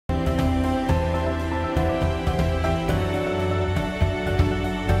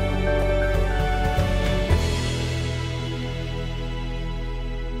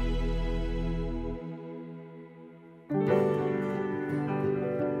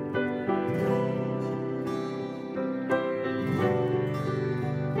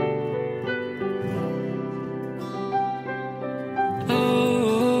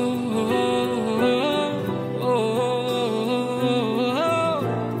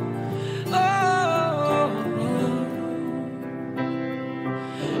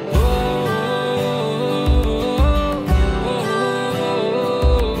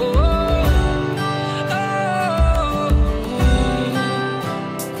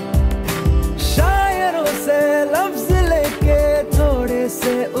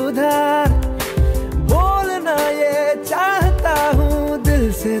उधार, बोलना ये चाहता हूँ दिल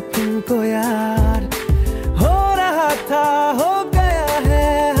से तुमको यार। हो रहा था हो गया है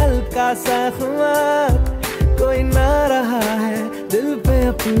हल्का सा खुमार, कोई ना रहा है दिल पे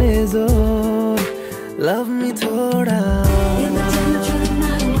अपने जोर। Love me थोड़ा, in the dead of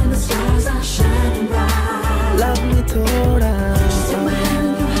night when the stars are shining bright. Love me थोड़ा, just take my hand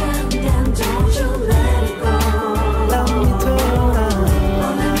in your hand and don't you let it go. Love me थोड़ा,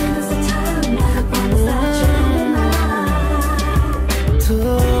 all I need is the time and I promise that you'll be mine.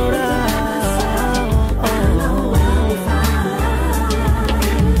 थोड़ा, I know I'll be fine.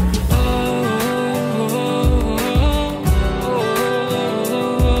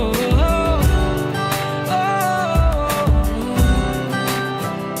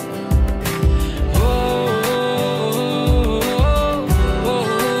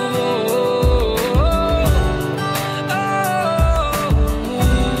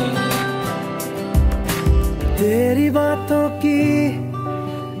 तेरी बातों की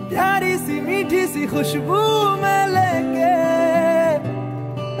प्यारी सी मीठी सी खुशबू में लेके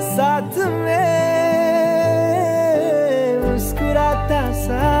साथ में मुस्कुराता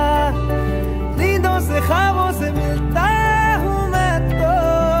सा, नींदों से ख्वाबों से मिलता हूँ मैं तो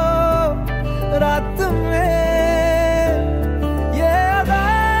रात में। ये अदा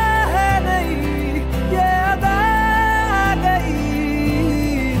है नहीं, ये अदा आ गई,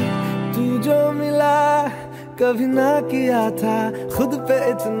 तू जो मिला कभी ना किया था खुद पे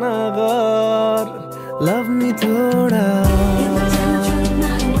इतना गौर। Love me थोड़ा,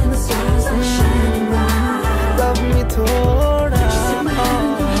 love me थोड़ा,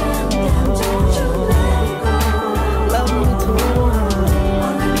 love me थोड़ा,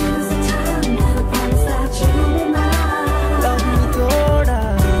 love me थोड़ा।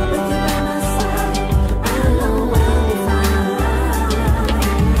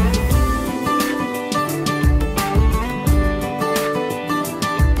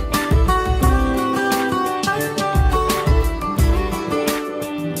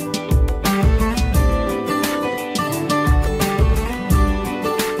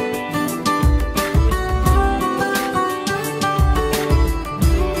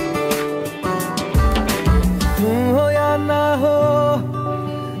 तुम हो या ना हो,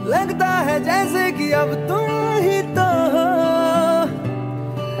 लगता है जैसे कि अब तुम ही तो हो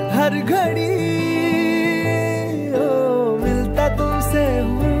हर घड़ी। ओ मिलता तुमसे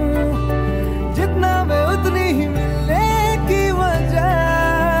हूँ जितना मैं उतनी ही मिलने की वजह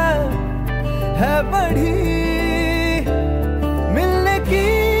है बढ़ी। मिलने की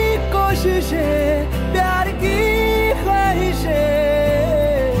कोशिशें, प्यार की ख्वाहिशें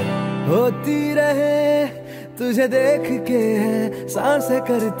होती रहे, तुझे देख के है सांसें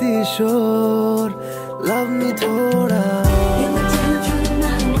करती शोर। Love me थोड़ा,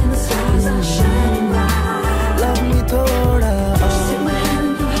 love me थोड़ा,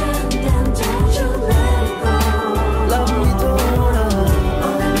 love me थोड़ा, love me थोड़ा।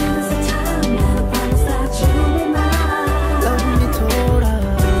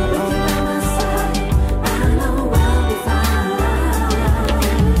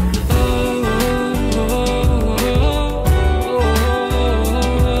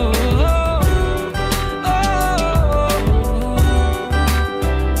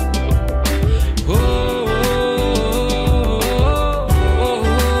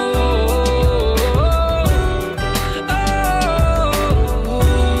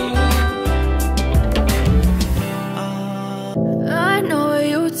 I know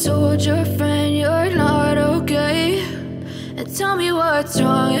you told your friend you're not okay, and tell me what's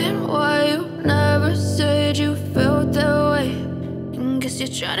wrong and why you never said you felt that way. And guess you're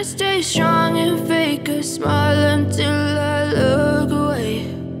trying to stay strong and fake a smile until I look away.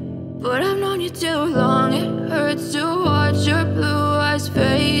 But I've known you too long, it hurts to watch your blue eyes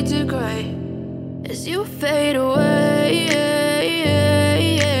fade to gray as you fade away,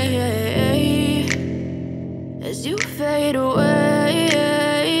 as you fade away.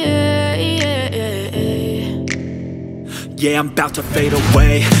 Yeah, I'm about to fade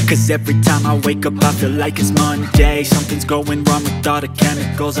away, cause every time I wake up I feel like it's Monday. Something's going wrong with all the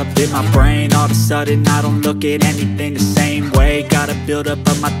chemicals up in my brain. All of a sudden I don't look at anything the same way. Gotta build up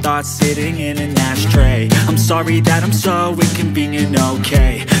of my thoughts sitting in an ashtray. I'm sorry that I'm so inconvenient,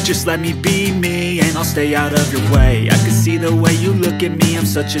 okay. Just let me be me and I'll stay out of your way. I can see the way you look at me, I'm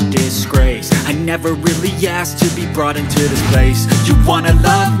such a disgrace. I never really asked to be brought into this place. You wanna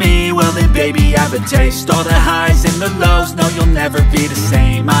love me? Well then baby I have a taste. All the highs and the lows, no you'll never be the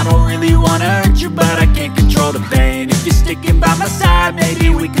same. I don't really wanna hurt you but I can't control the pain. If you're sticking by my side, maybe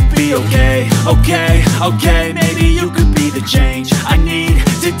we could be okay. Okay, okay, maybe you could be the change I need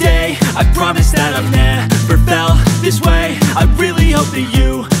today. I promise that I've never felt this way. I really hope that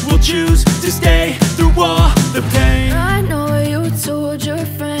you will choose to stay through all the pain. I know you told your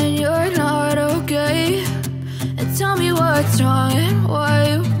friend you're not okay, and tell me what's wrong and why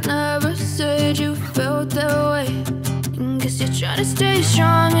you never said you felt that way. Guess you're trying to stay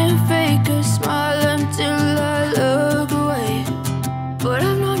strong and fake a smile until I look